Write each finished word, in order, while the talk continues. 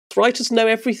Writers know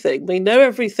everything. They know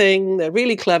everything. They're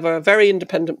really clever, very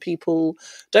independent people,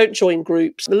 don't join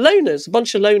groups. The loners, a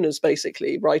bunch of loners,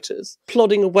 basically, writers,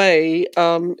 plodding away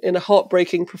in a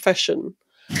heartbreaking profession,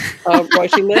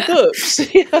 writing their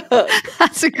books. Yeah.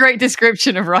 That's a great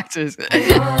description of writers.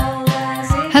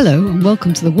 Hello and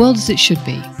welcome to The World as It Should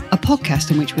Be, a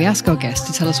podcast in which we ask our guests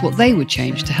to tell us what they would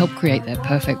change to help create their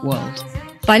perfect world.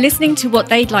 By listening to what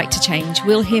they'd like to change,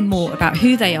 we'll hear more about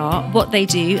who they are, what they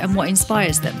do, and what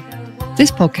inspires them.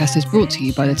 This podcast is brought to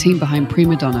you by the team behind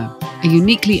Prima Donna, a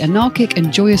uniquely anarchic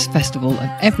and joyous festival of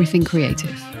everything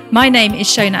creative. My name is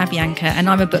Shona Abianca, and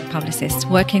I'm a book publicist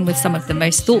working with some of the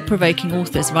most thought-provoking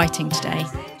authors writing today.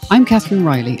 I'm Catherine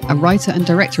Riley, a writer and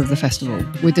director of the festival.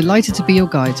 We're delighted to be your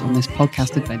guides on this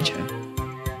podcast adventure.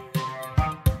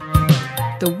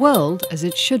 The World as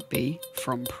It Should Be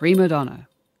from Prima Donna.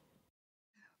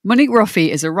 Monique Roffey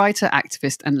is a writer,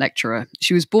 activist and lecturer.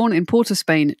 She was born in Port of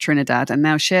Spain, Trinidad, and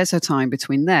now shares her time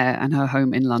between there and her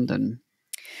home in London.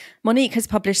 Monique has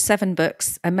published 7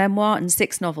 books, a memoir and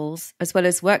 6 novels, as well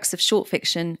as works of short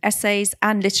fiction, essays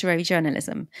and literary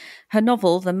journalism. Her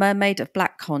novel, The Mermaid of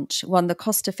Black Conch, won the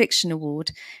Costa Fiction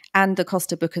Award and the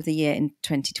Costa Book of the Year in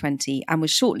 2020 and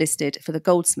was shortlisted for the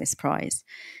Goldsmiths Prize.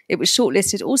 It was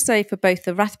shortlisted also for both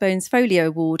the Rathbones Folio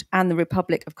Award and the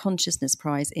Republic of Consciousness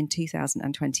Prize in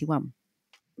 2021.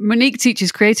 Monique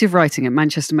teaches creative writing at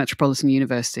Manchester Metropolitan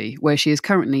University, where she is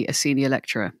currently a senior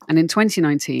lecturer, and in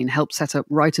 2019 helped set up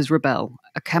Writers Rebel,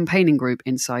 a campaigning group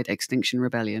inside Extinction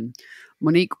Rebellion.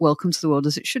 Monique, welcome to The World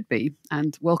as It Should Be,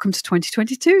 and welcome to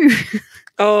 2022.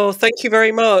 Oh, thank you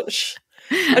very much.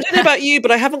 I don't know about you, but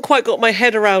I haven't quite got my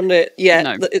head around it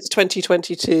yet, that it's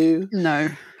 2022. No.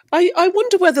 I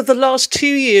wonder whether the last 2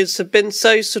 years have been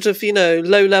so sort of,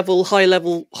 low level, high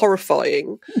level,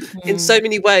 horrifying in so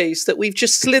many ways that we've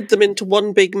just slid them into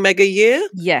one big mega year.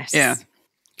 Yes. Yeah.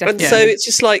 Definitely. And so it's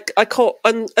just like, I can't,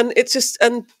 and it's just,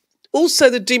 and also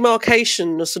the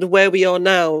demarcation of sort of where we are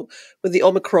now with the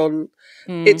Omicron,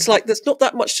 it's like there's not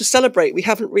that much to celebrate. We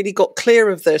haven't really got clear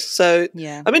of this. So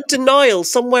I'm in denial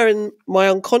somewhere in my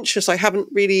unconscious. I haven't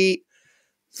really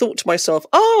thought to myself,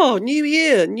 new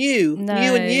year, new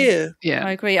and year. Yeah,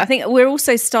 I agree. I think we're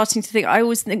also starting to think, I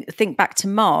always think back to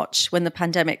March when the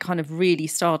pandemic kind of really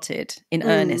started in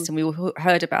earnest and we all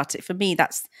heard about it. For me,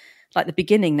 that's like the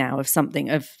beginning now of something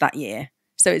of that year.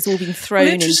 So it's all been thrown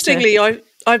interestingly,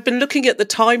 I've been looking at the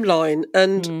timeline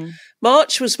and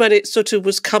March was when it sort of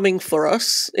was coming for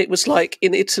us. It was like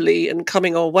in Italy and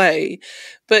coming our way.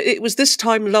 But it was this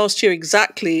time last year,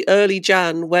 exactly, early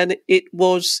Jan, when it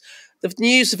was... the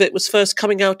news of it was first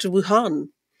coming out of Wuhan.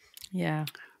 Yeah,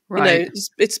 right.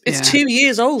 It's 2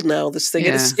 years old now. This thing,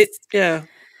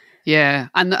 yeah.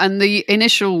 And the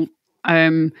initial,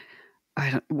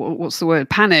 what's the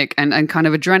word? Panic and kind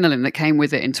of adrenaline that came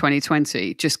with it in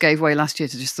 2020 just gave way last year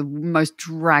to just the most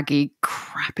draggy,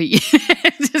 crappy.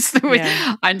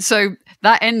 And so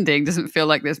that ending doesn't feel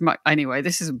like there's much. Anyway,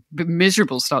 this is a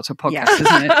miserable start to a podcast,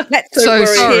 isn't it? So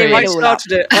sorry. I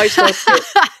started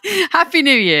it. Happy New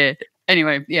Year.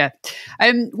 Anyway, yeah.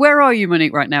 Where are you,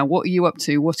 Monique, right now? What are you up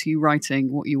to? What are you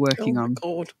writing? What are you working on?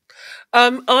 God.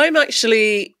 I'm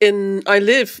actually I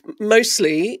live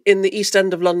mostly in the East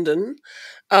End of London.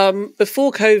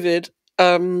 Before COVID,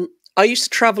 I used to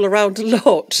travel around a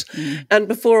lot. And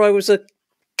before I was a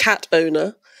cat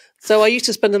owner, so I used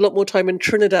to spend a lot more time in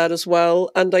Trinidad as well.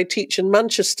 And I teach in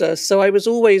Manchester. So I was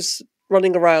always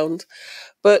running around.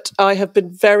 But I have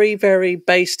been very, very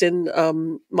based in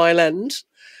Mile End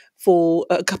for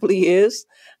a couple of years.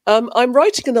 I'm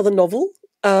writing another novel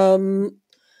to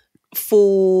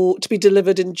be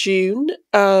delivered in June.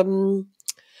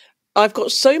 I've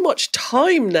got so much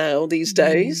time now these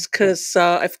days because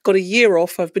I've got a year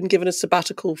off. I've been given a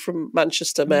sabbatical from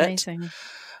Manchester Met.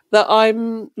 That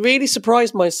I'm really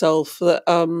surprised myself that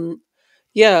I'm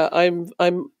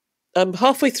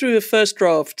halfway through a first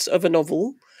draft of a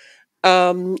novel.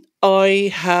 I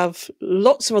have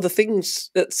lots of other things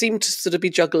that seem to sort of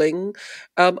be juggling.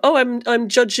 I'm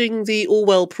judging the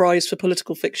Orwell Prize for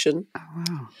political fiction. Oh,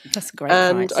 wow. That's a great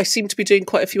And prize. I seem to be doing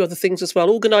quite a few other things as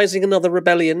well. Organising another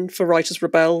rebellion for Writers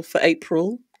Rebel for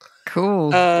April.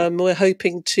 Cool. We're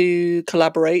hoping to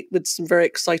collaborate with some very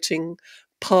exciting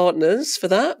partners for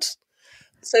that.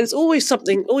 So there's always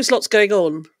lots going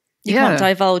on. You can't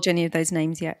divulge any of those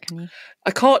names yet, can you? I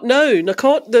can't.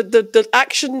 The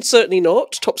action certainly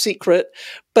not top secret,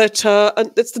 but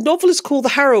and the novel is called The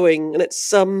Harrowing, and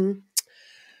it's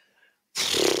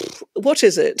what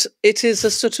is it? It is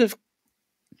a sort of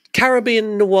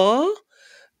Caribbean noir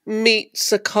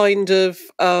meets a kind of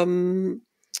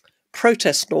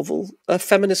protest novel, a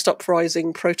feminist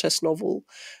uprising protest novel.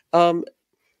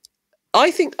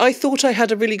 I thought I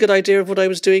had a really good idea of what I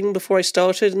was doing before I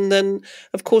started. And then,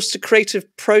 of course, the creative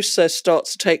process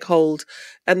starts to take hold.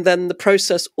 And then the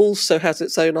process also has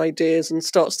its own ideas and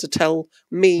starts to tell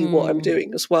me what I'm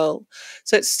doing as well.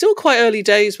 So it's still quite early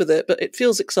days with it, but it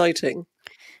feels exciting.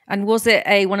 And was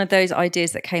it one of those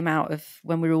ideas that came out of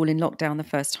when we were all in lockdown the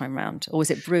first time round? Or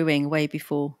was it brewing way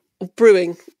before?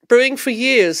 Brewing for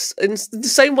years. In the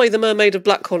same way the Mermaid of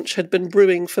Black Conch had been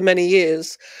brewing for many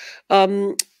years.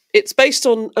 It's based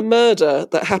on a murder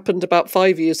that happened about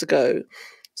 5 years ago.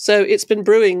 So it's been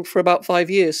brewing for about 5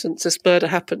 years since this murder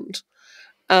happened.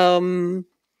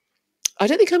 I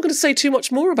don't think I'm going to say too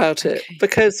much more about it,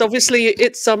 because obviously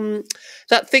it's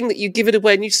that thing that you give it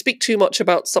away and you speak too much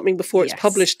about something before it's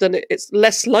published, then it's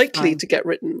less likely to get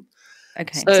written.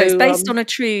 Okay, so it's based on a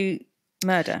true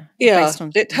murder. Yeah,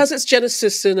 it has its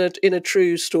genesis in a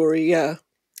true story. Yeah.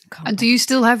 And do you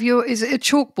still have is it a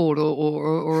chalkboard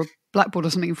or a blackboard or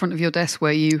something in front of your desk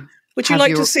where you? Would you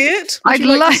like to see it? I'd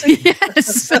like to.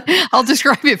 Yes, I'll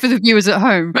describe it for the viewers at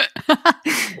home.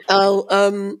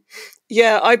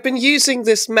 Yeah, I've been using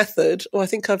this method. I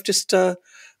think I've just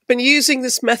been using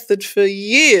this method for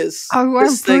years. Oh, wow,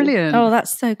 brilliant! Oh,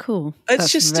 that's so cool. It's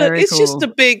just a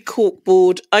big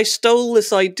corkboard. I stole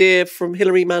this idea from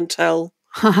Hilary Mantel,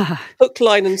 hook,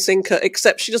 line, and sinker.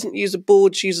 Except she doesn't use a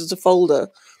board; she uses a folder.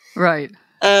 Right.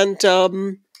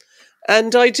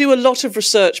 And I do a lot of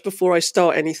research before I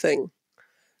start anything.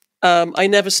 I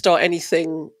never start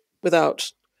anything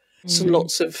without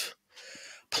lots of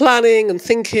planning and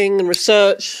thinking and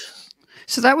research.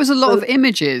 So that was a lot of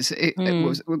images,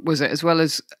 was it, as well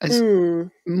as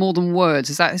more than words?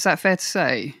 Is that fair to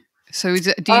say? So do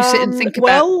you sit and think about...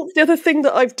 Well, the other thing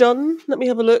that I've done, let me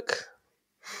have a look,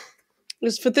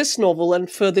 is for this novel and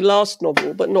for the last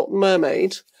novel, but not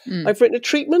Mermaid, I've written a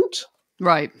treatment.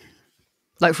 Right.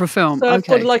 Like for a film. So I've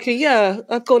got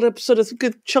I've got a sort of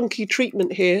good chunky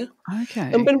treatment here.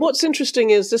 Okay. And what's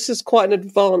interesting is this is quite an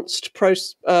advanced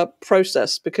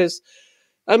process, because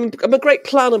I'm a great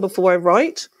planner before I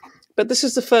write, but this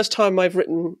is the first time I've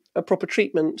written a proper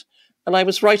treatment. And I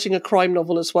was writing a crime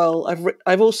novel as well.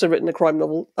 I've also written a crime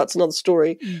novel. That's another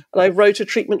story. And I wrote a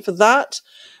treatment for that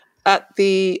at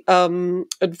the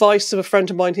advice of a friend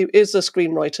of mine who is a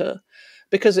screenwriter,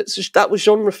 because that was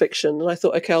genre fiction. And I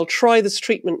thought, okay, I'll try this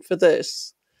treatment for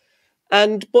this.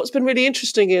 And what's been really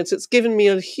interesting is it's given me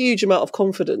a huge amount of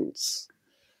confidence,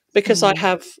 because I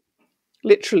have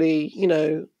literally,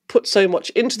 put so much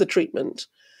into the treatment.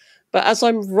 But as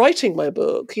I'm writing my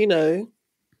book, doesn't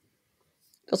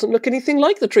look anything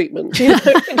like the treatment.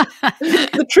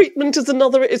 The treatment is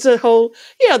a whole,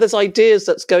 there's ideas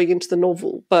that's going into the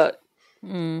novel, but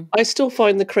I still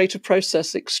find the creative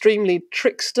process extremely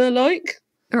trickster-like.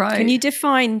 Right. Can you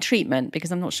define treatment? Because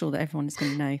I'm not sure that everyone is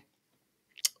going to know.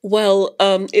 Well,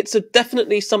 it's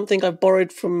definitely something I've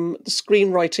borrowed from the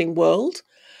screenwriting world.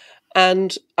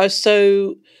 And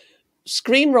so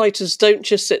screenwriters don't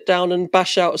just sit down and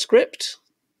bash out a script.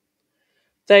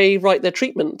 They write their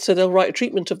treatment. So they'll write a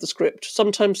treatment of the script.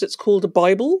 Sometimes it's called a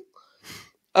Bible,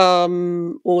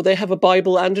 or they have a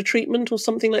Bible and a treatment or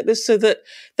something like this, so that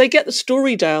they get the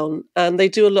story down. And they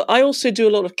do a lot. I also do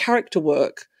a lot of character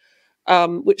work,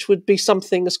 which would be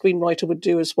something a screenwriter would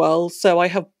do as well. So I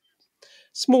have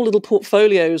small little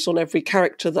portfolios on every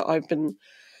character that I've been,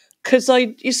 because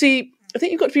I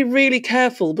think you've got to be really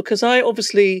careful, because I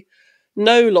obviously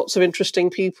know lots of interesting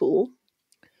people.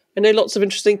 I know lots of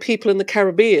interesting people in the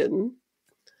Caribbean,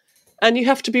 and you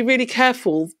have to be really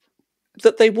careful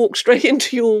that they walk straight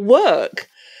into your work,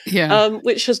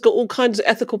 which has got all kinds of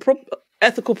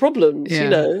ethical problems,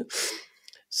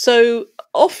 So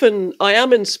often I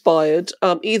am inspired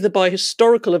either by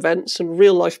historical events and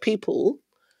real life people,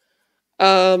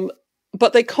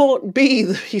 but they can't be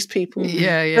these people.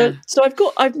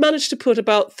 So I've managed to put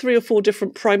about 3 or 4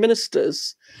 different prime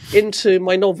ministers into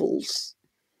my novels.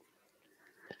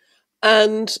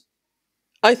 And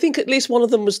I think at least one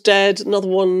of them was dead. Another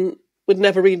one would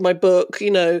never read my book,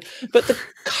 But the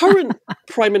current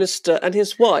prime minister and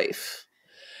his wife,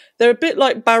 they're a bit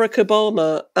like Barack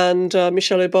Obama and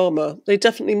Michelle Obama. They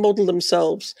definitely model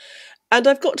themselves. And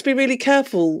I've got to be really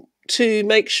careful to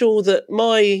make sure that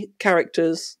my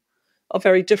characters are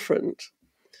very different.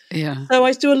 Yeah. So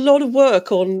I do a lot of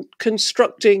work on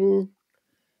constructing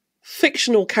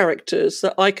fictional characters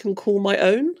that I can call my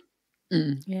own.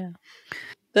 Yeah.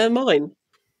 They're mine.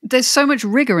 There's so much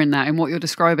rigor in that, in what you're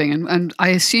describing. And I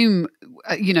assume,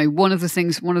 one of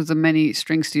the many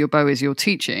strings to your bow is your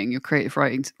teaching, your creative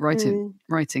writing,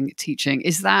 teaching.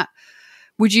 Is that,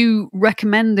 Would you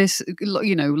recommend this?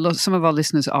 You know, some of our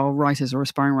listeners are writers or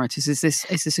aspiring writers. Is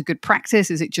this a good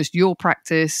practice? Is it just your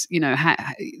practice? You know,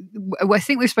 I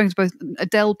think we've spoken to both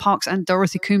Adele Parks and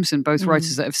Dorothy Coomson, both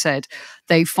writers that have said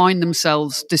they find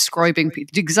themselves describing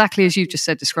people exactly as you've just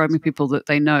said, describing people that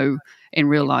they know in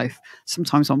real life,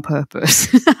 sometimes on purpose,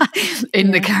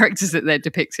 in the characters that they're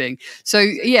depicting. So,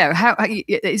 yeah, how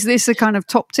is this a kind of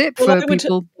top tip for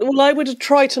people? I would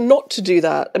try to not to do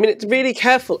that. I mean, it's really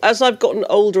careful. As I've gotten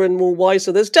older and more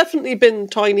wiser, there's definitely been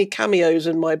tiny cameos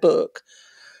in my book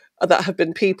that have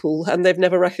been people, and they've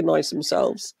never recognised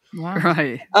themselves. Wow.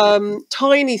 Right.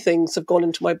 Tiny things have gone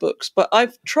into my books, but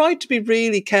I've tried to be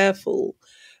really careful.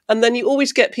 And then you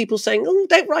always get people saying, "Oh,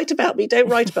 don't write about me, don't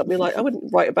write about me." Like, I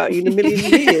wouldn't write about you in a million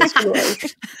years. You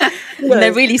know?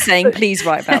 They're really saying, please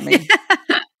write about me.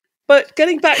 But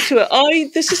getting back to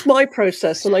it, this is my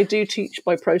process, and I do teach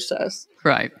my process.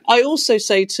 Right. I also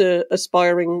say to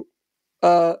aspiring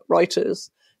writers,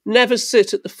 never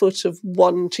sit at the foot of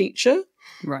one teacher.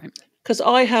 Right. Because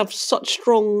I have such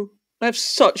strong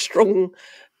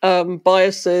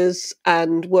biases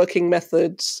and working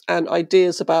methods and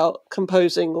ideas about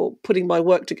composing or putting my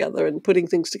work together and putting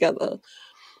things together,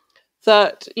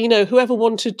 that, you know, whoever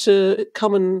wanted to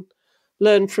come and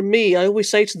learn from me, I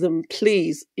always say to them,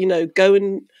 please, you know, go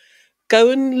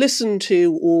and listen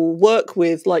to or work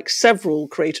with like several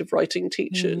creative writing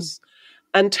teachers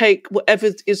and take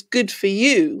whatever is good for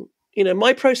you. You know,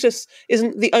 my process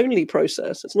isn't the only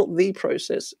process. It's not the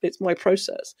process. It's my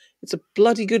process. It's a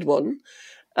bloody good one.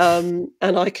 And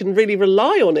I can really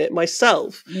rely on it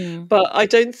myself. But I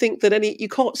don't think that you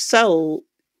can't sell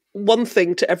one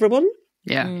thing to everyone.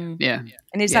 Yeah, yeah.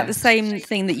 And is that the same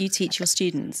thing that you teach your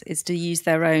students, is to use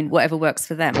their own, whatever works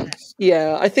for them?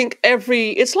 Yeah, I think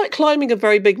it's like climbing a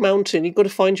very big mountain. You've got to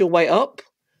find your way up.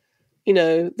 You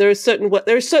know, there are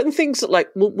certain things that like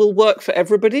will work for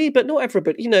everybody, but not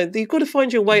everybody. You know, you've got to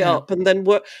find your way up and then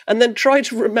work, and then try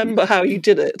to remember how you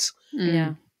did it.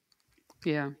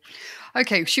 Yeah.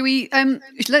 Okay, should we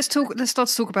let's start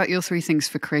to talk about your 3 things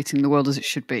for creating the world as it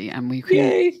should be, and we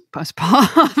can, as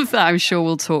part of that, I'm sure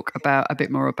we'll talk about a bit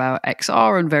more about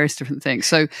XR and various different things.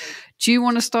 So do you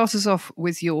want to start us off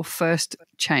with your first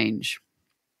change?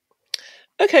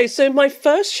 Okay, so my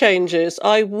first change is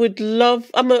I'm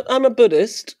a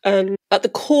Buddhist, and at the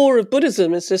core of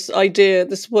Buddhism is this idea,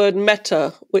 this word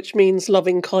metta, which means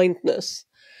loving kindness.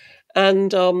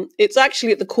 And it's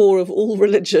actually at the core of all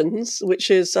religions, which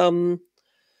is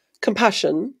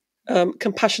compassion,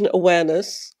 compassionate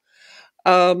awareness.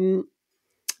 And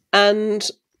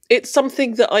it's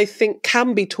something that I think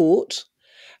can be taught.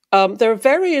 There are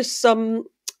various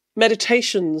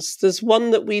meditations. There's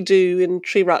one that we do in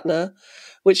Triratna,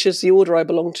 which is the order I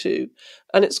belong to,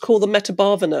 and it's called the Metta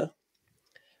Bhavana.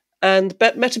 And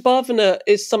Metta Bhavana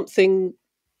is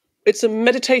it's a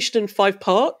meditation in 5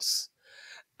 parts.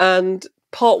 And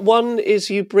part 1 is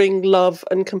you bring love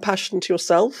and compassion to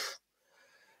yourself.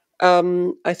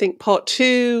 I think part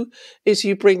 2 is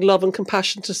you bring love and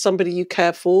compassion to somebody you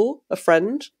care for, a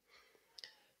friend.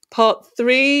 Part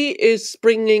 3 is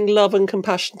bringing love and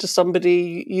compassion to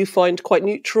somebody you find quite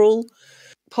neutral.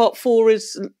 Part 4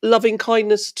 is loving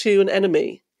kindness to an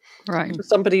enemy, right? To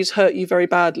somebody who's hurt you very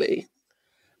badly,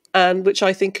 and which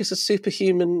I think is a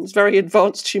superhuman, very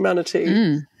advanced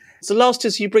humanity. So last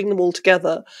is you bring them all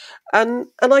together. And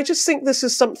I just think this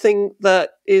is something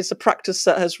that is a practice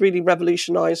that has really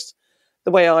revolutionized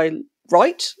the way I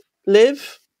write,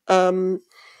 live,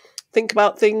 think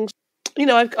about things. You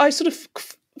know, I sort of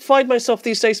find myself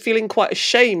these days feeling quite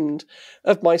ashamed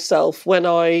of myself when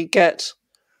I get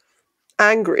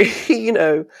angry, you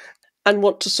know, and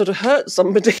want to sort of hurt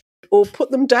somebody or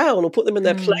put them down or put them in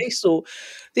their place, or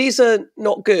these are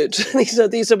not good.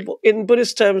 these are in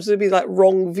Buddhist terms, they'd be like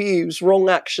wrong views, wrong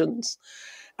actions.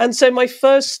 And so my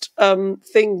first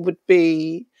thing would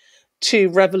be to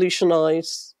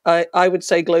revolutionize, I would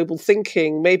say, global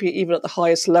thinking, maybe even at the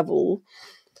highest level,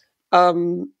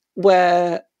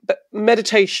 where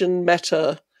meditation,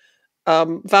 metta,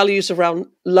 values around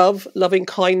love, loving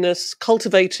kindness,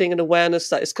 cultivating an awareness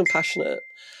that is compassionate,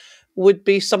 would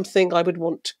be something I would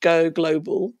want to go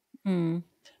global. And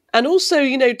also,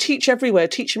 you know, teach everywhere,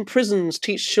 teach in prisons,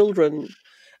 teach children,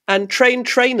 and train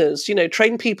trainers, you know,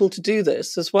 train people to do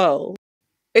this as well.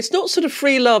 It's not sort of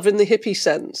free love in the hippie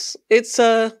sense. It's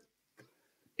a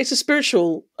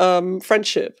spiritual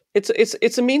friendship.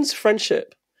 It's a means of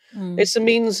friendship. It's a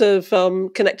means of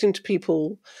connecting to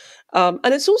people.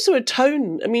 And it's also a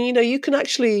tone. I mean, you know, you can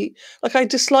actually,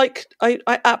 like,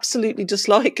 I absolutely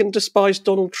dislike and despise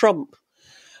Donald Trump,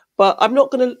 but I'm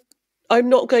not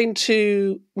going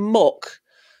to mock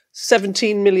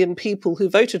 17 million people who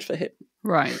voted for him.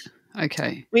 Right.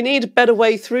 Okay. We need a better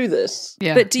way through this.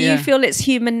 Yeah. But do you feel it's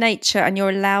human nature and you're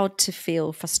allowed to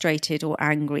feel frustrated or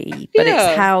angry, but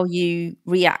it's how you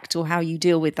react or how you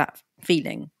deal with that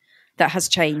feeling that has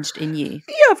changed in you?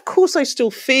 Yeah, of course I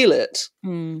still feel it,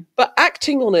 but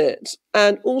acting on it.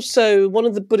 And also one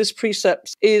of the Buddhist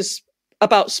precepts is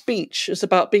about speech. It's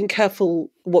about being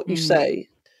careful what you say.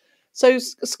 So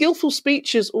skillful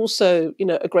speech is also, you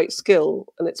know, a great skill.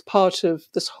 And it's part of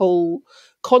this whole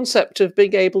concept of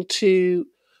being able to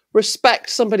respect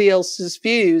somebody else's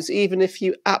views, even if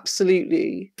you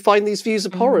absolutely find these views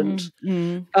abhorrent.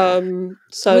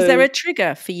 So was there a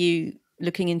trigger for you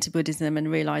looking into Buddhism and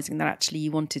realizing that actually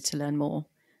you wanted to learn more?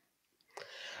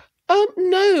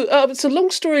 No, it's a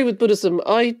long story with Buddhism.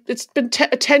 It's been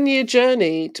a 10-year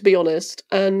journey, to be honest.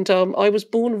 And I was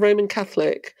born Roman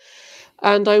Catholic,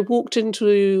 and I walked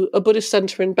into a Buddhist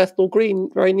centre in Bethnal Green,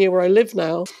 very near where I live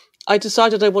now. I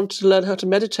decided I wanted to learn how to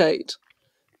meditate.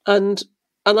 And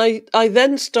I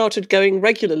then started going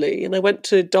regularly, and I went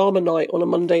to Dharma night on a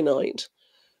Monday night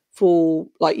for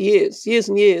like years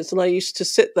and years. And I used to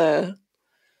sit there,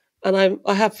 and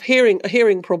I have a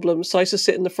hearing problem, so I used to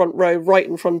sit in the front row, right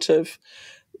in front of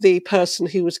the person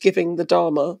who was giving the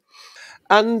Dharma.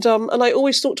 And I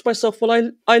always thought to myself,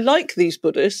 well, I like these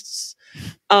Buddhists,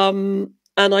 and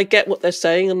I get what they're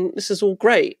saying, and this is all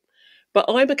great. But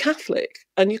I'm a Catholic,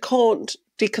 and you can't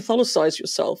de-Catholicize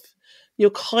yourself.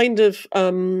 You're kind of,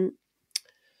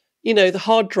 you know, the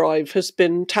hard drive has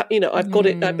been, I've got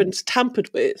it, I've been tampered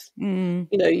with. You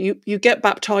know, you get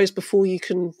baptized before you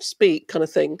can speak, kind of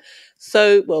thing.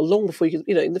 So, well, long before you can,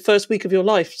 you know, in the first week of your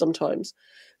life sometimes.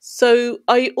 So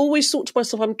I always thought to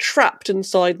myself, I'm trapped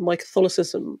inside my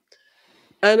Catholicism,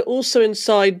 and also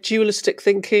inside dualistic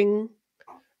thinking,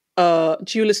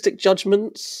 dualistic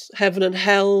judgments, heaven and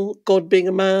hell, God being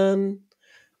a man,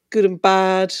 good and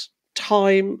bad,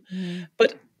 time.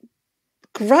 But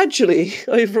gradually,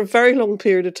 over a very long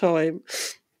period of time,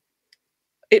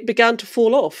 it began to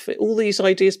fall off. All these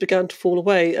ideas began to fall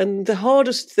away. And the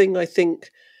hardest thing, I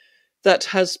think, that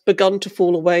has begun to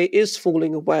fall away, is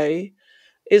falling away,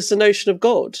 is the notion of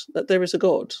God, that there is a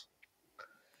God.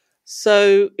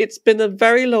 So it's been a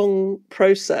very long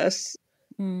process.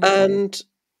 And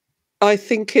I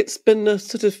think it's been a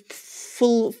sort of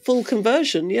full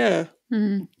conversion, yeah.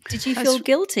 Did you feel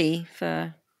guilty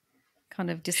for kind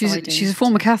of deciding? She's a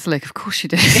former Catholic, of course she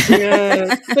did.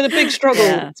 Yeah, it's been a big struggle.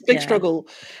 It's a big struggle.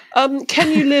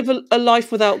 Can you live a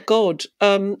life without God?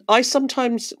 I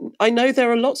know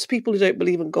there are lots of people who don't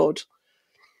believe in God.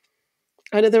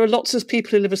 I know there are lots of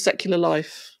people who live a secular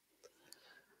life.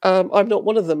 I'm not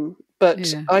one of them,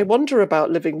 but I wonder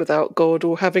about living without God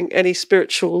or having any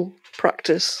spiritual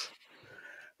practice.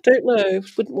 Don't know.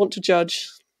 Wouldn't want to judge.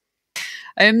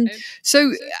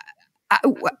 So,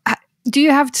 do you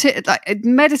have like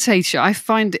meditation? I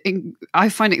find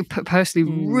it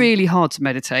personally really hard to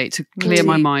meditate, to clear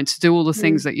my mind, to do all the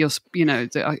things that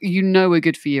are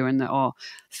good for you and that are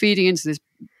feeding into this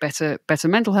better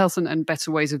mental health and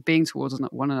better ways of being towards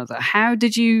one another. How do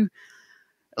you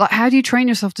train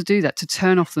yourself to do that, to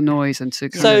turn off the noise and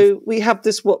to we have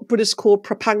this, what Buddhists call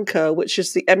prapanka, which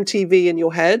is the MTV in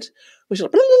your head, which is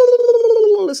like,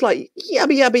 it's like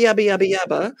yabba yabba yabba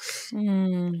yabba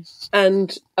yabba.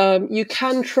 And you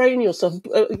can train yourself.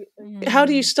 How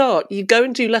do you start? You go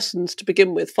and do lessons to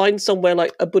begin with. Find somewhere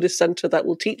like a Buddhist center that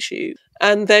will teach you,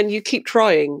 and then you keep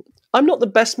trying. I'm not the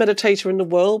best meditator in the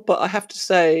world, but I have to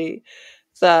say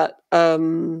that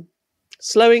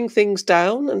slowing things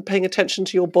down and paying attention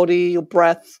to your body, your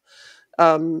breath,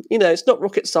 it's not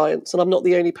rocket science, and I'm not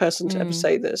the only person to ever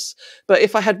say this. But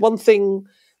if I had one thing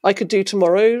I could do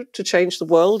tomorrow to change the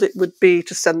world, it would be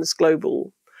to send this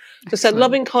global. To send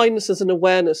loving kindness as an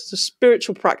awareness, as a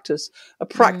spiritual practice, a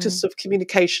practice of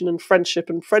communication and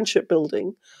friendship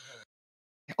building.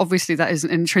 Obviously, that is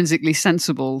an intrinsically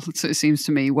sensible, so it seems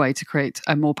to me, way to create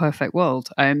a more perfect world.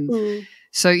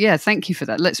 So, yeah, thank you for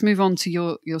that. Let's move on to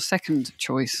your second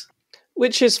choice.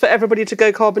 Which is for everybody to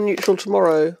go carbon neutral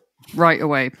tomorrow. Right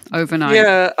away, overnight.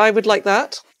 Yeah, I would like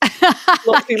that.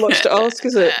 Not too much to ask,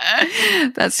 is it?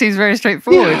 That seems very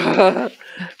straightforward. Yeah.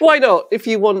 Why not? If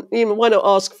you want, why not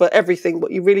ask for everything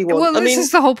what you really want? Well, this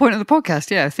is the whole point of the podcast.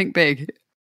 Yeah, think big.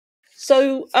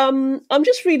 So I'm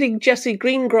just reading Jessie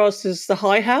Greengrass's The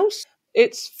High House.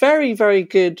 It's very, very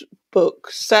good book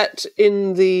set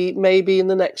in maybe in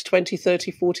the next 20,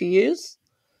 30, 40 years.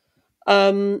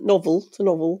 Novel. It's a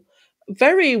novel.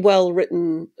 Very well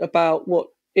written about what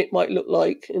it might look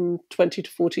like in 20 to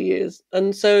 40 years.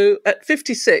 And so at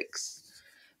 56,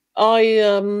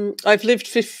 I've lived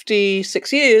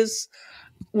 56 years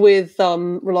with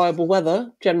reliable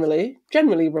weather, generally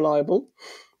reliable.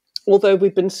 although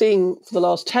we've been seeing for the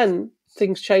last 10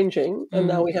 things changing, and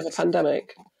now we have a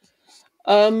pandemic.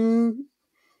 But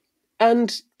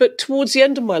towards the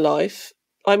end of my life,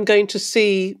 I'm going to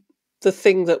see the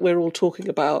thing that we're all talking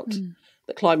about,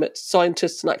 the climate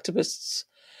scientists and activists.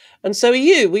 And so are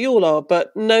you, we all are,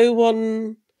 but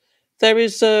there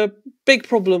is a big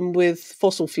problem with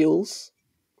fossil fuels.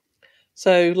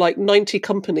 So like 90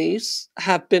 companies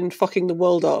have been fucking the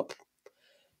world up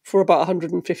for about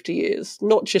 150 years,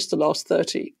 not just the last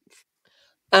 30.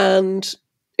 And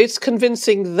it's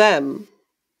convincing them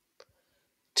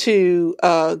to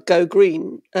go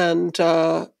green and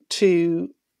to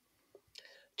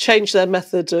change their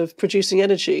method of producing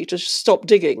energy, to stop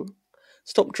digging,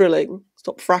 stop drilling,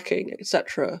 stop fracking,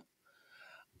 etc.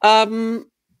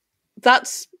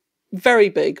 That's very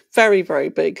big, very, very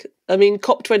big. I mean,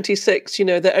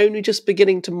 COP26, they're only just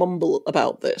beginning to mumble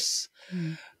about this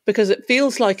because it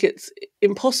feels like it's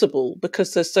impossible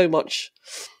because there's so much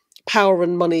power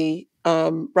and money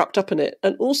wrapped up in it.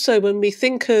 And also when we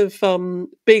think of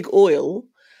big oil,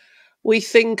 we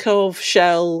think of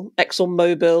Shell,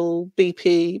 ExxonMobil,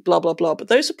 BP, blah, blah, blah. But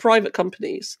those are private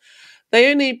companies.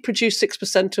 They only produce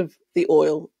 6% of the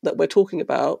oil that we're talking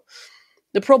about.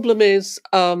 The problem is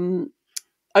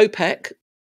OPEC,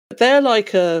 they're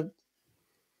like a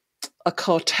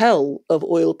cartel of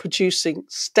oil producing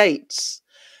states.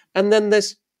 And then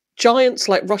there's giants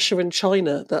like Russia and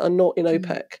China that are not in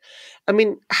OPEC. I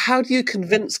mean, how do you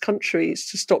convince countries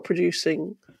to stop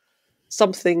producing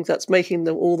something that's making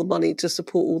them all the money to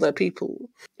support all their people?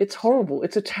 It's horrible.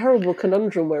 It's a terrible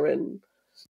conundrum we're in.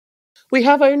 We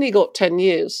have only got 10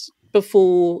 years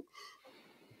before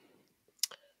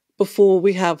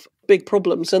we have big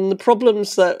problems. And the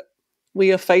problems that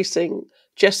we are facing,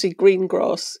 Jesse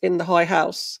Greengrass in the High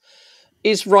House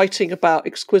is writing about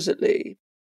exquisitely.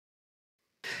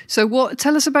 So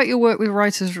tell us about your work with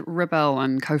Writers Rebel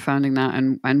and co-founding that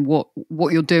and what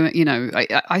you're doing.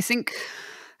 I think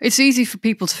it's easy for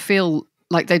people to feel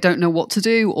like they don't know what to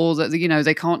do, or that,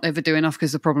 they can't ever do enough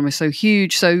because the problem is so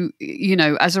huge. So,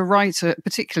 as a writer,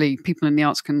 particularly people in the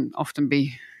arts can often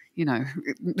be,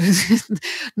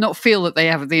 not feel that they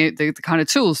have the kind of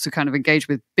tools to kind of engage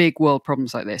with big world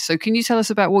problems like this. So can you tell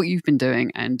us about what you've been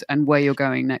doing and where you're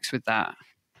going next with that?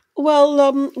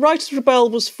 Well, Writers Rebel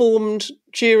was formed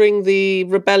during the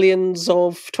rebellions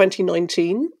of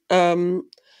 2019.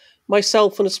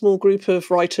 Myself and a small group of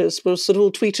writers were sort of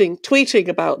all tweeting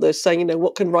about this, saying,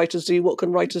 what can writers do? What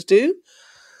can writers do?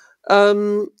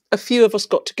 A few of us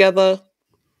got together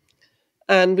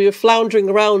and we were floundering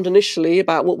around initially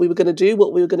about what we were going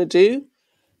to do.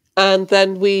 And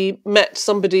then we met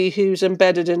somebody who's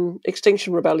embedded in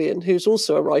Extinction Rebellion, who's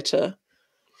also a writer.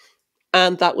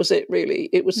 And that was it, really.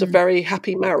 It was a very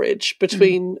happy marriage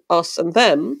between us and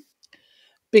them,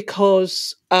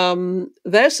 because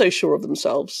they're so sure of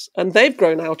themselves and they've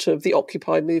grown out of the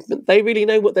Occupy movement. They really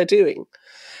know what they're doing.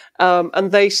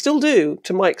 And they still do,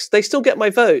 they still get my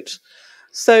vote.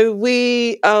 So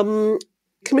we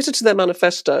committed to their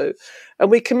manifesto and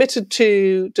we committed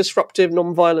to disruptive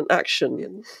nonviolent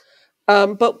action.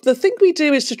 But the thing we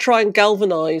do is to try and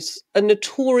galvanize a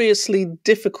notoriously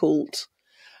difficult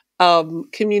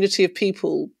community of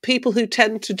people who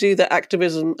tend to do their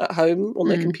activism at home on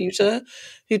their computer,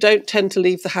 who don't tend to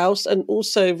leave the house. And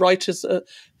also writers are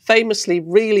famously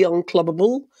really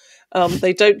unclubbable.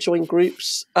 They don't join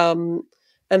groups. And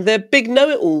they're big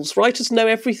know-it-alls. Writers know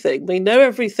everything. They know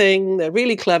everything. They're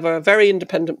really clever, very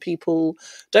independent people,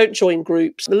 don't join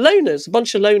groups. The loners, a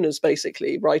bunch of loners,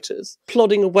 basically, writers,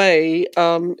 plodding away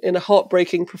in a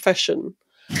heartbreaking profession.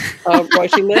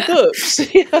 Writing their books.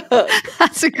 Yeah.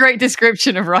 That's a great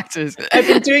description of writers. I've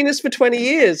been doing this for 20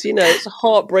 years. It's a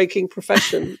heartbreaking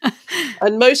profession.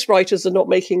 And most writers are not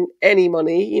making any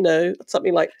money,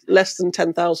 something like less than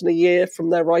 10,000 a year from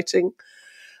their writing.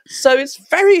 So it's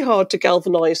very hard to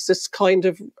galvanize this kind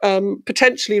of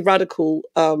potentially radical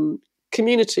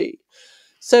community.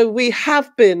 So we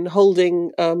have been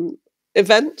holding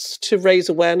events to raise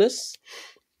awareness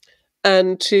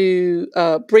and to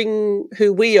bring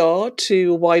who we are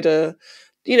to a wider,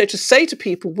 to say to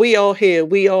people, we are here,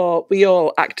 we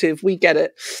are active, we get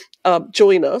it,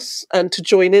 join us, and to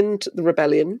join into the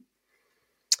rebellion.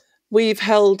 We've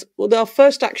held, our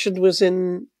first action was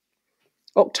in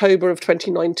October of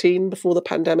 2019, before the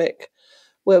pandemic,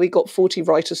 where we got 40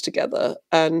 writers together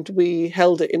and we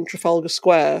held it in Trafalgar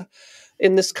Square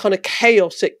in this kind of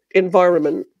chaotic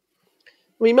environment.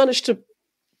 We managed to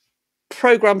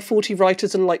program 40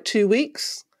 writers in like 2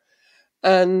 weeks,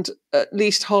 and at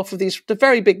least half of these, the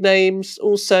very big names,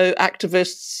 also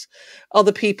activists,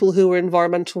 other people who were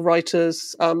environmental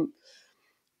writers,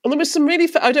 And there was some really,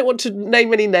 I don't want to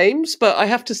name any names, but I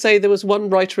have to say there was one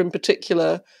writer in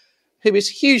particular who is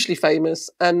hugely famous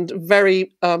and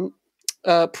very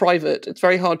private. It's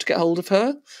very hard to get hold of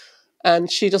her.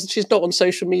 And she's not on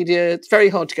social media. It's very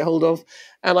hard to get hold of.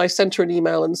 And I sent her an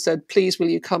email and said, please, will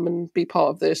you come and be part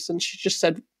of this? And she just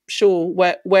said, sure,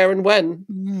 where and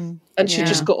when? And she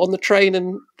just got on the train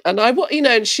and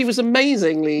and she was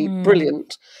amazingly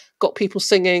brilliant. Got people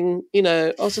singing,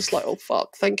 I was just like, oh,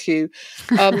 fuck, thank you.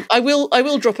 I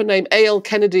will drop a name. A.L.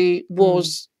 Kennedy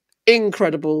was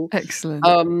incredible.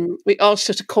 Excellent. We asked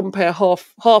her to compare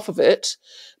half of it,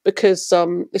 because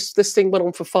this thing went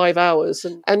on for 5 hours.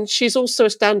 And she's also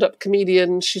a stand-up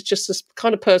comedian. She's just this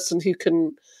kind of person who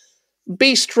can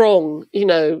be strong, in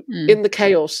the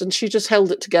chaos. And she just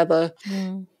held it together.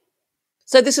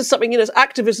 So this is something,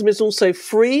 activism is also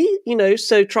free,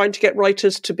 so trying to get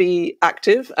writers to be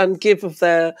active and give of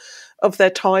their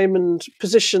time and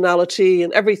positionality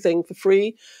and everything for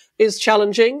free is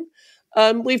challenging.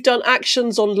 We've done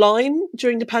actions online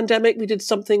during the pandemic. We did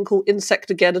something called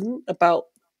Insectageddon about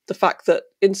the fact that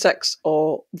insects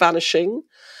are vanishing.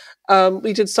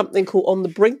 We did something called On the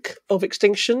Brink of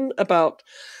Extinction about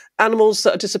animals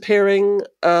that are disappearing.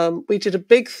 We did a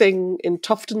big thing in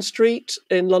Tufton Street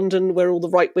in London, where all the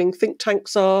right-wing think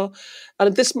tanks are,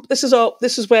 and this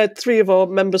is where 3 of our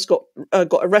members got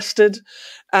arrested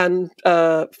and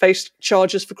faced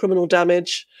charges for criminal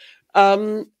damage.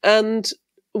 And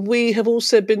we have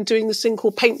also been doing this thing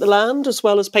called Paint the Land as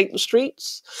well as Paint the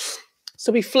Streets.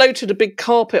 So we floated a big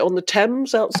carpet on the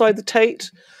Thames outside the Tate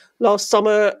last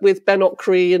summer with Ben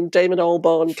Ockery and Damon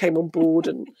Albarn came on board,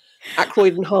 and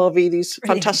Ackroyd and Harvey, these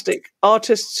fantastic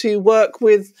artists who work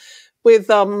with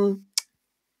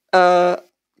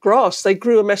grass. They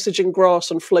grew a message in grass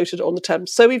and floated it on the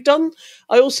Thames. So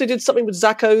I also did something with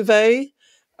Zach Ove, the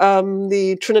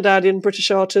Trinidadian British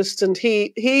artist, and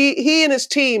he and his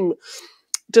team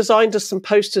designed us some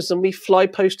posters, and we fly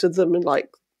posted them in like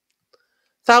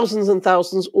thousands and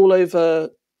thousands all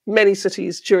over many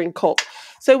cities during COP.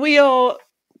 So we are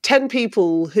 10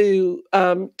 people who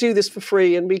do this for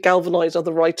free, and we galvanize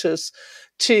other writers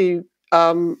to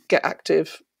get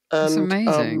active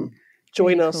and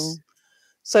join us. Cool.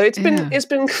 So it's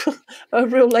been a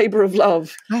real labour of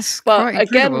love. But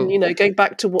again, going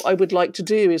back to what I would like to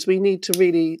do is we need to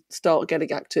really start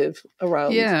getting active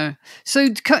around. Yeah. So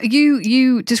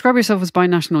you describe yourself as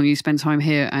binational. You spend time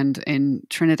here and in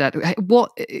Trinidad.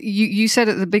 What you said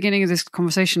at the beginning of this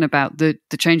conversation about the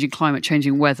changing climate,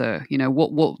 changing weather.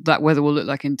 What that weather will look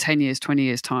like in 10 years, 20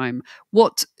 years time.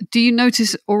 What do you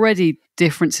notice already?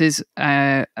 Differences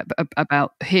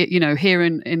about here, here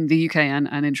in the UK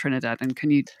and in Trinidad, and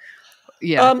can you?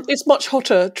 Yeah, it's much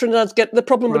hotter. Trinidad's the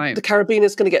problem with the Caribbean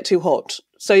is going to get too hot,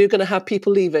 so you're going to have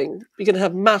people leaving. You're going to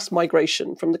have mass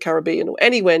migration from the Caribbean or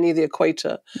anywhere near the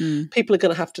equator. People are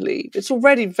going to have to leave. It's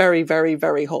already very, very,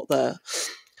 very hot there.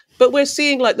 But we're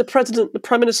seeing like the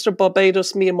Prime Minister of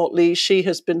Barbados, Mia Mottley. She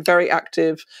has been very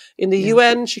active in the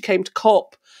UN. She came to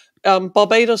COP.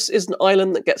 Barbados is an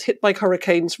island that gets hit by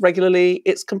hurricanes regularly.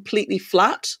 It's completely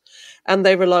flat, and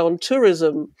they rely on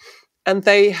tourism, and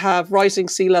they have rising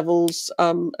sea levels.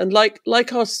 And like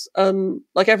us,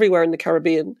 like everywhere in the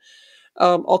Caribbean,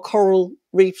 our coral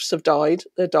reefs have died.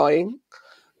 They're dying.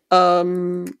 I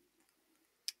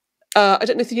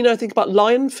don't know if you know anything about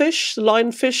lionfish. The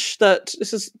lionfish, that this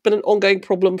has been an ongoing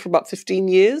problem for about 15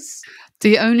 years.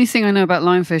 The only thing I know about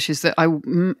lionfish is that I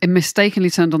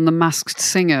mistakenly turned on The Masked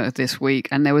Singer this week,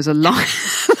 and there was a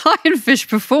lionfish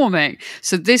performing.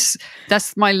 So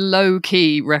that's my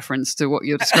low-key reference to what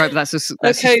you're describing.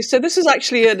 Okay, so this is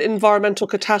actually an environmental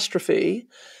catastrophe.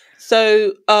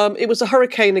 So it was a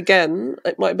hurricane again.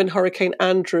 It might have been Hurricane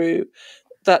Andrew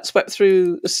that swept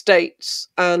through the States,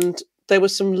 and there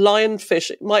was some lionfish.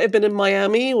 It might have been in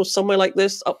Miami or somewhere like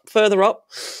this, further up.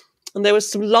 And there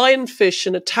was some lionfish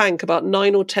in a tank, about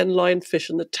 9 or 10 lionfish,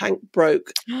 and the tank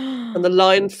broke. And the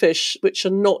lionfish, which are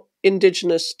not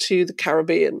indigenous to the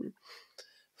Caribbean,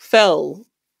 fell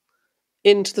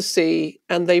into the sea,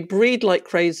 and they breed like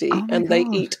crazy, and they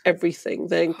eat everything.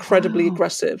 They're incredibly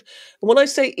aggressive. And when I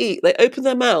say eat, they open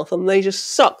their mouth and they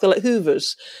just suck. They're like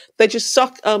hoovers. They just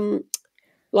suck, when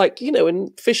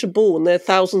fish are born, there are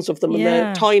thousands of them and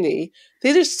they're tiny.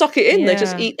 They just suck it in. They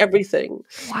just eat everything.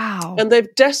 Wow. And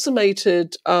they've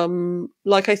decimated,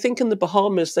 I think in the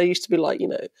Bahamas, there used to be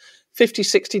 50,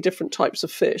 60 different types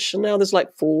of fish. And now there's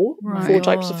four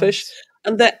types of fish.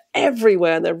 And they're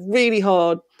everywhere. And they're really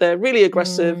hard. They're really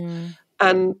aggressive.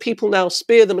 And people now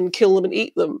spear them and kill them and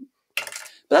eat them.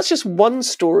 But that's just one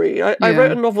story. I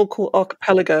wrote a novel called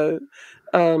Archipelago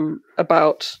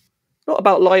about not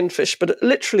about lionfish, but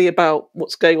literally about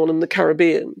what's going on in the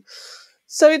Caribbean.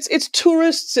 So it's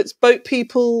tourists, it's boat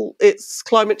people, it's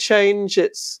climate change,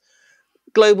 it's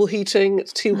global heating,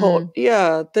 it's too hot.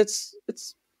 Yeah,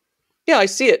 I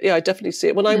see it. Yeah, I definitely see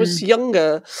it. When I was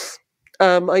younger,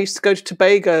 I used to go to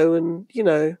Tobago, and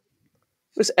it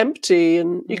was empty,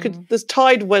 and the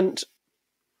tide went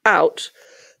out,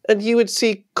 and you would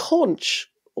see conch,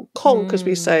 or conch as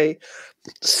we say,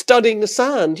 studding the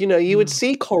sand. You would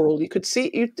see coral, you could see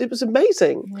it was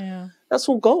amazing. Yeah, that's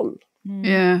all gone.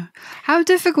 Yeah. How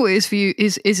difficult is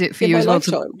it for you as well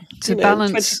to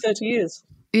balance 20-30 years?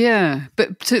 Yeah,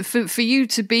 but for you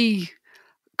to be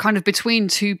kind of between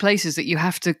two places that you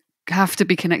have to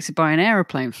be connected by an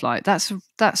aeroplane flight, that's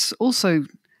also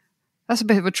a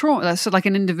bit of a trauma. That's like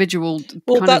an individual.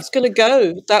 Well, that's going to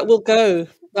go. That will go.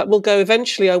 That will go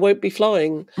eventually. I won't be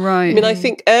flying. Right. I mean, I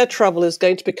think air travel is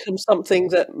going to become something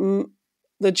that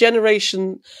the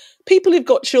generation, people who've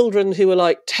got children who are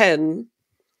like 10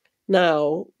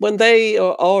 now, when they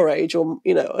are our age, or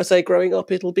as they're growing up,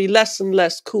 it'll be less and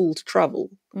less cool to travel.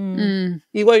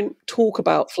 You won't talk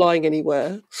about flying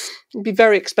anywhere. It'd be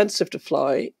very expensive to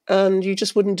fly, and you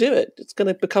just wouldn't do it. It's going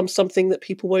to become something that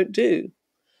people won't do.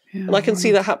 Yeah, and I can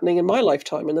see that happening in my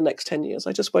lifetime in the next 10 years.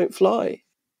 I just won't fly.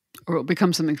 Or it'll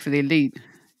become something for the elite.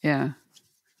 Yeah.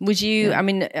 Would you, I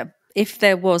mean, if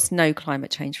there was no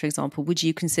climate change, for example, would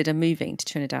you consider moving to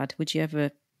Trinidad? Would you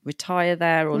ever retire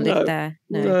there or live there?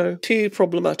 No, too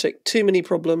problematic, too many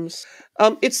problems.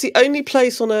 It's the only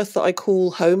place on earth that I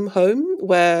call home,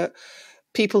 where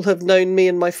people have known me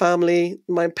and my family,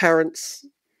 my parents.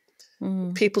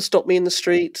 People stop me in the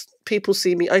street. People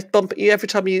see me. I bump you every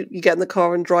time you get in the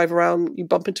car and drive around. You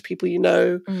bump into people you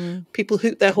know. People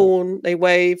hoot their horn. They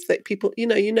wave. People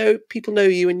people know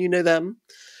you and you know them.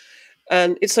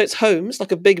 And it's home. It's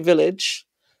like a big village,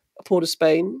 Port of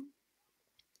Spain.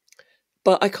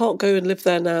 But I can't go and live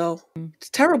there now. It's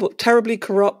terrible, terribly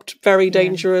corrupt, very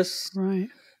dangerous. Right.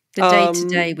 The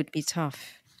day-to-day would be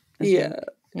tough. Yeah.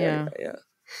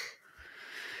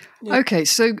 Okay,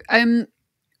 so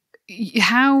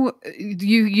how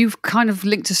you've kind of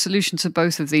linked a solution to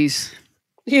both of these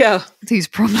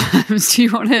problems. Do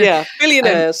you want to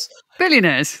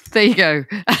billionaires, there you go.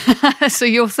 So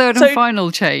your third and final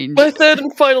change. My third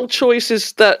and final choice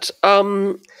is that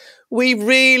we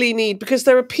really need, because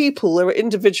there are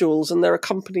individuals and there are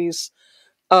companies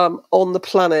on the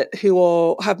planet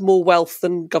who have more wealth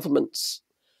than governments.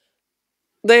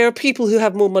 There are people who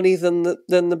have more money than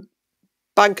the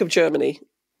Bank of Germany,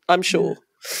 I'm sure.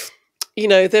 There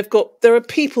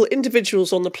are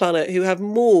individuals on the planet who have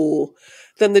more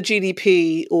than the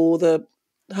GDP or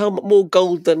more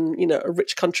gold than a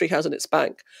rich country has in its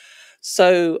bank.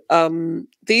 So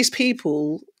these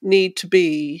people need to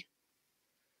be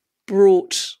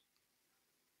brought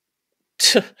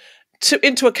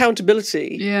into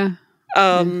accountability. Yeah.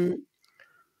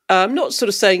 I'm not sort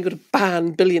of saying you've got to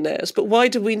ban billionaires, but why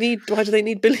do they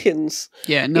need billions?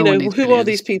 Yeah, no one needs who billions. Are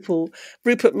these people?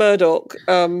 Rupert Murdoch,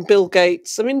 Bill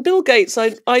Gates. I mean, Bill Gates,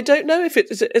 I don't know if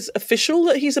it's official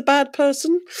that he's a bad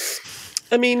person.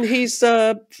 I mean, he's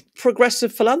a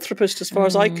progressive philanthropist as far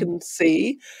as I can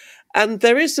see. And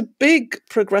there is a big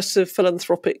progressive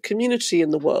philanthropic community in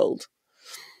the world.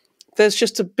 There's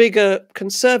just a bigger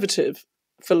conservative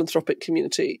philanthropic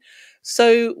community.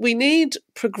 So we need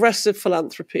progressive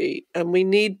philanthropy, and we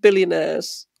need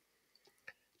billionaires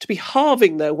to be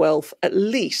halving their wealth at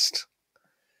least,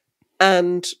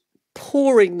 and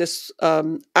pouring this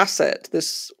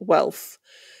this wealth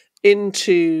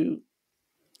into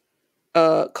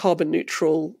carbon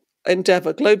neutral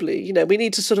endeavor globally. We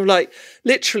need to sort of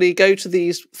literally go to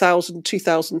these 1,000,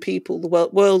 2,000 people, the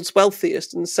world's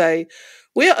wealthiest, and say,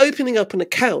 we're opening up an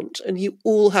account and you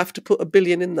all have to put $1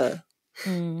 billion in there.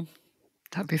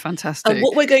 That'd be fantastic. And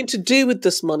what we're going to do with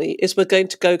this money is we're going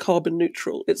to go carbon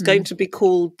neutral. It's going to be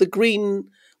called the Green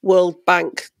World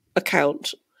Bank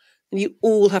account, and you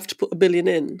all have to put $1 billion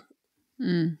in.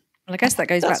 Well, I guess that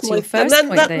goes back to your first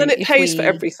point. Then it pays for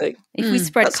everything. If we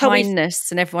spread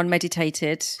kindness and everyone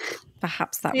meditated,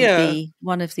 perhaps that would be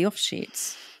one of the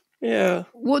offshoots. Yeah.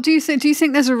 What do you think? Do you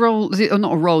think there's a role, or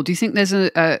not a role? Do you think there's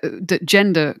that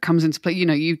gender comes into play?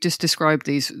 You've just described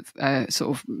these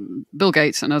sort of Bill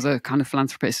Gates and other kind of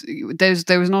philanthropists.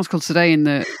 There was an article today in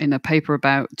a paper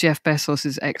about Jeff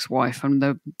Bezos's ex-wife and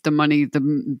the money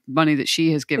that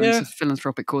she has given to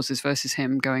philanthropic causes versus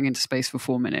him going into space for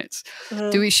 4 minutes.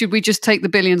 Should we just take the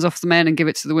billions off the men and give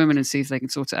it to the women and see if they can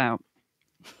sort it out?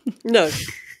 No.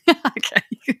 Okay.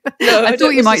 No, I thought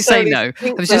you might say no.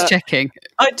 I was just checking.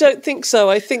 I don't think so.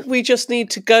 I think we just need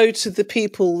to go to the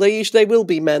people. They will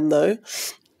be men, though,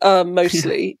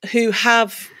 mostly, who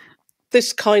have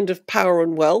this kind of power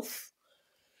and wealth.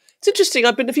 It's interesting.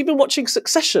 Have you been watching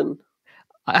Succession?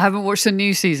 I haven't watched the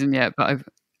new season yet, but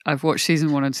I've watched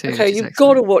season 1 and 2. Okay, you've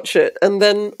got to watch it, and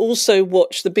then also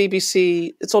watch the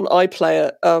BBC. It's on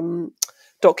iPlayer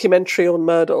documentary on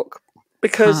Murdoch,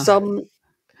 because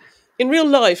in real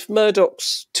life,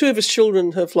 Murdoch's 2 of his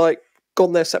children have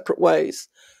gone their separate ways,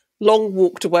 long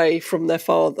walked away from their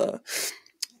father.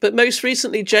 But most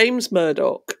recently, James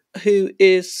Murdoch, who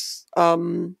is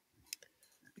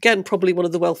again probably one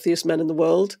of the wealthiest men in the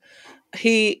world,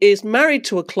 he is married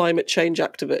to a climate change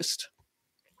activist.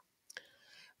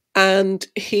 And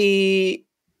he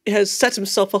has set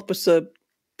himself up as a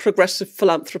progressive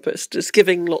philanthropist, is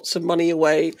giving lots of money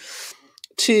away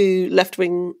to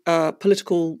left-wing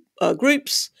political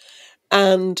groups.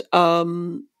 And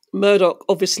Murdoch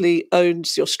obviously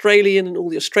owns the Australian and all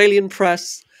the Australian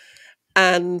press.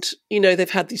 And, they've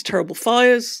had these terrible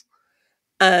fires.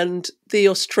 And the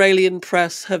Australian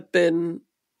press have been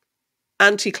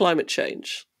anti-climate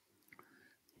change.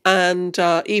 And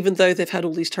even though they've had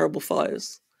all these terrible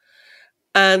fires.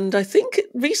 And I think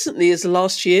recently, as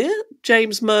last year,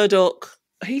 James Murdoch,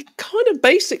 he kind of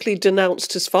basically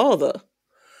denounced his father.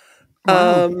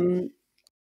 Wow.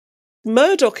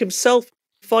 Murdoch himself,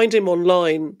 find him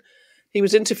online, he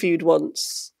was interviewed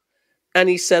once, and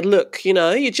he said, look,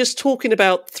 you're just talking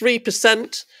about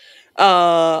 3%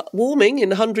 warming in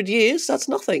 100 years, that's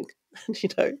nothing.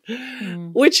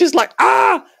 Which is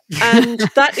and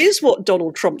that is what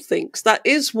Donald Trump thinks. That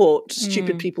is what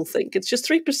stupid people think. It's just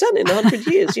 3% in 100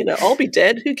 years. I'll be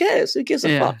dead. Who cares? Who gives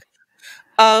a fuck?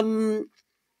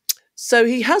 So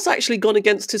he has actually gone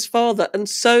against his father, and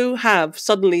so have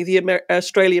suddenly the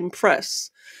Australian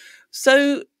press.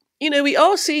 So, we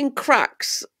are seeing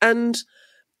cracks. And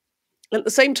at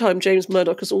the same time, James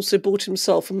Murdoch has also bought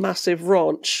himself a massive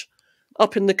ranch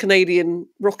up in the Canadian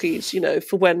Rockies,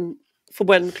 for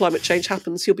when climate change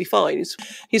happens, he'll be fine.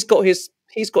 He's got his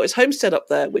homestead up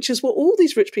there, which is what all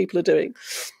these rich people are doing.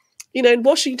 In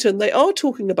Washington, they are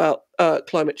talking about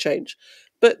climate change,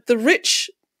 but the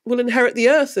rich will inherit the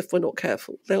earth if we're not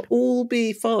careful. They'll all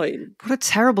be fine. What a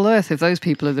terrible earth if those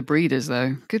people are the breeders,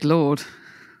 though. Good Lord.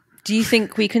 Do you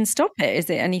think we can stop it? Is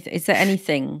there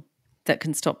anything that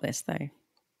can stop this, though?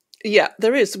 Yeah,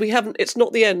 there is. It's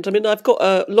not the end. I mean, I've got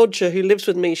a lodger who lives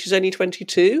with me. She's only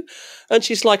 22. And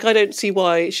she's like, I don't see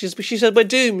why. She said, we're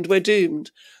doomed.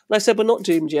 And I said, we're not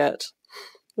doomed yet.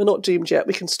 We're not doomed yet.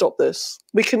 We can stop this.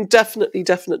 We can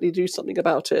definitely do something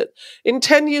about it. In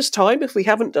 10 years' time, if we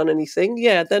haven't done anything,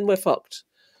 then we're fucked.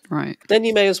 Right. Then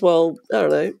you may as well, I don't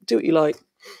know, do what you like.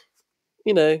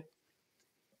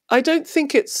 I don't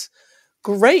think it's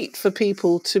great for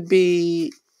people to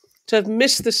have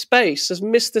missed this space, has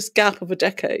missed this gap of a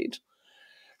decade.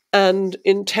 And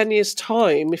in 10 years'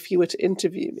 time, if you were to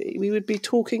interview me, we would be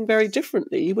talking very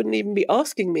differently. You wouldn't even be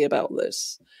asking me about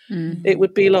this. Mm-hmm. It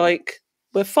would be like,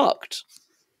 we're fucked.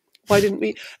 Why didn't we?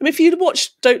 I mean, if you'd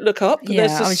watched Don't Look Up, I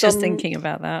was just thinking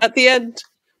about that. At the end,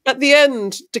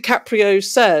 DiCaprio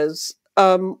says,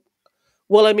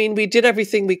 well, I mean, we did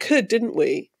everything we could, didn't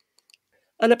we?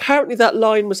 And apparently that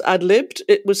line was ad-libbed.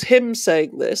 It was him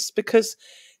saying this because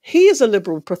he is a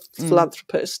liberal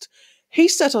philanthropist. He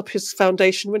set up his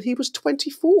foundation when he was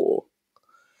 24.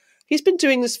 He's been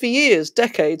doing this for years,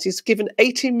 decades. He's given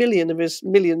 80 million of his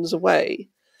millions away.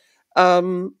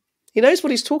 He knows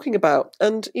what he's talking about.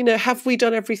 And, have we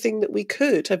done everything that we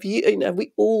could? Have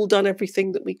we all done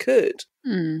everything that we could?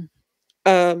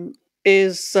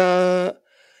 Is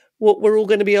what we're all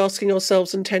going to be asking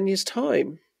ourselves in 10 years'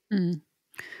 time. Mm.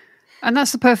 And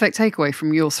that's the perfect takeaway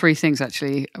from your 3 things,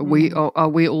 actually. Are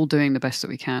we all doing the best that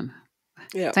we can?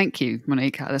 Yeah. Thank you,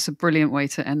 Monique. That's a brilliant way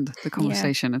to end the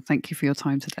conversation. Yeah. And thank you for your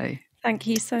time today. Thank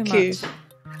you so much.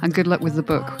 And good luck with the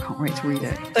book. I can't wait to read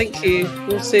it. Thank you.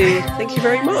 We'll see. Thank you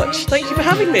very much. Thank you for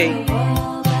having me.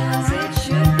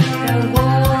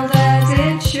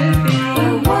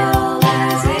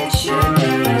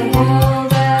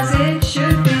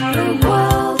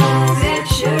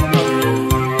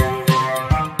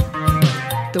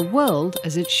 The World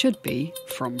as It Should Be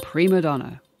from Prima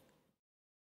Donna.